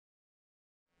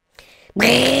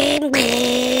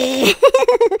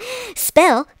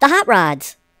Spell the hot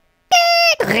rods.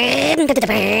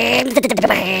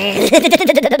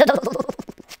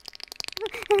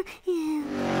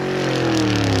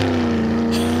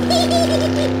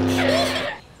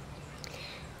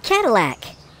 Cadillac.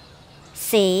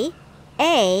 C-A-D-I-L-L-A-C.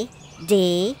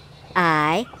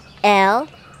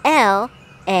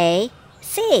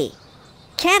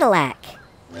 Cadillac.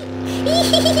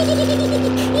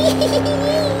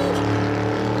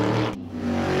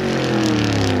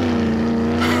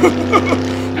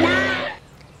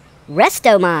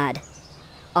 Restomod.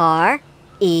 R-E-S-T-O-M-O-D.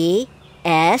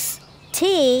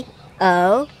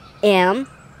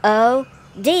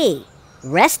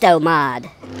 Restomod.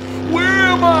 Where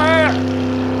am I at?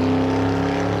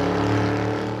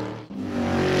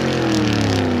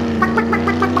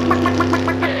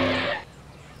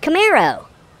 Camaro.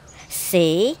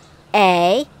 C-A-M-A-R-O.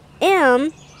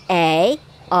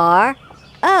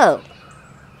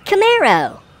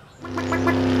 Camaro.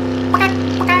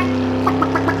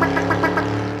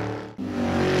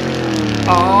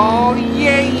 Oh,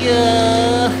 yeah.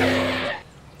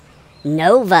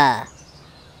 Nova.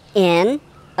 N-O-V-A.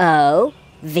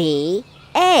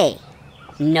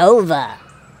 Nova.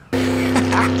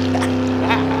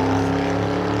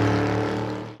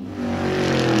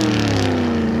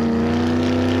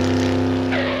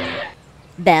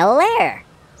 Bel Air.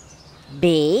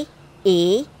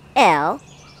 B-E-L.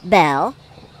 Bel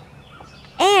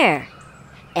Air.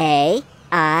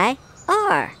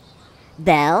 A-I-R.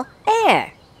 Bel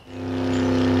Air.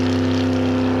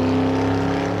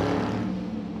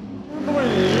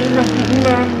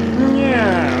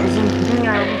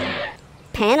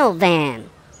 Panel van.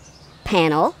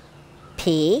 Panel.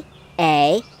 P-A-N-E-L.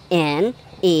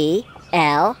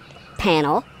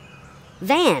 Panel.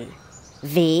 Van.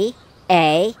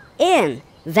 V-A-N.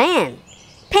 Van.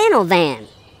 Panel van.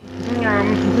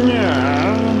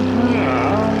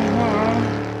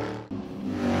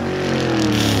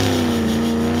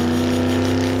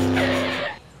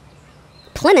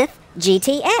 Plymouth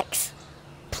GTX.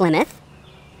 Plymouth.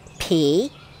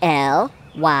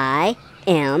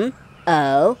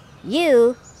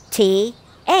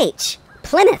 P-L-Y-M-O-U-T-H.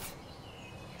 Plymouth.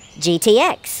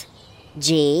 GTX.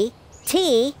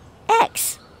 G-T-X.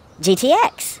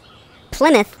 GTX.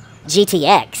 Plymouth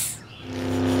GTX.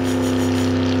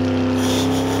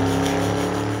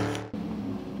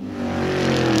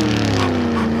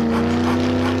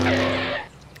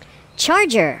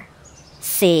 Charger.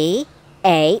 C-H-A-R-G-E-R.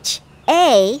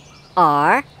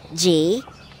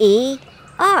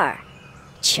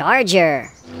 Charger.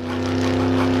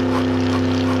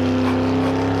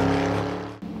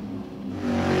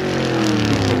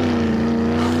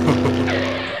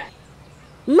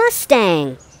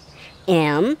 Mustang.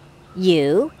 M-U-S-T-A-N-G.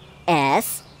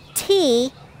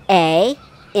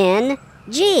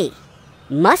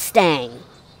 Mustang.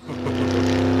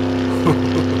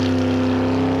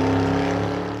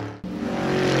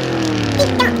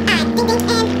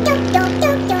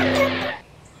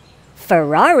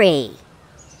 Ferrari.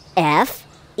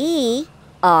 F-E-R-R-A-R-I.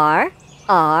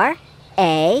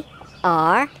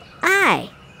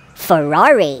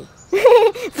 Ferrari.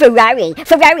 Ferrari,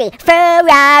 Ferrari,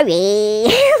 Ferrari.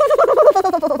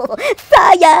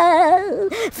 Fire,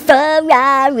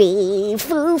 Ferrari,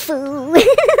 foo foo.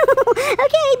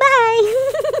 Okay, bye.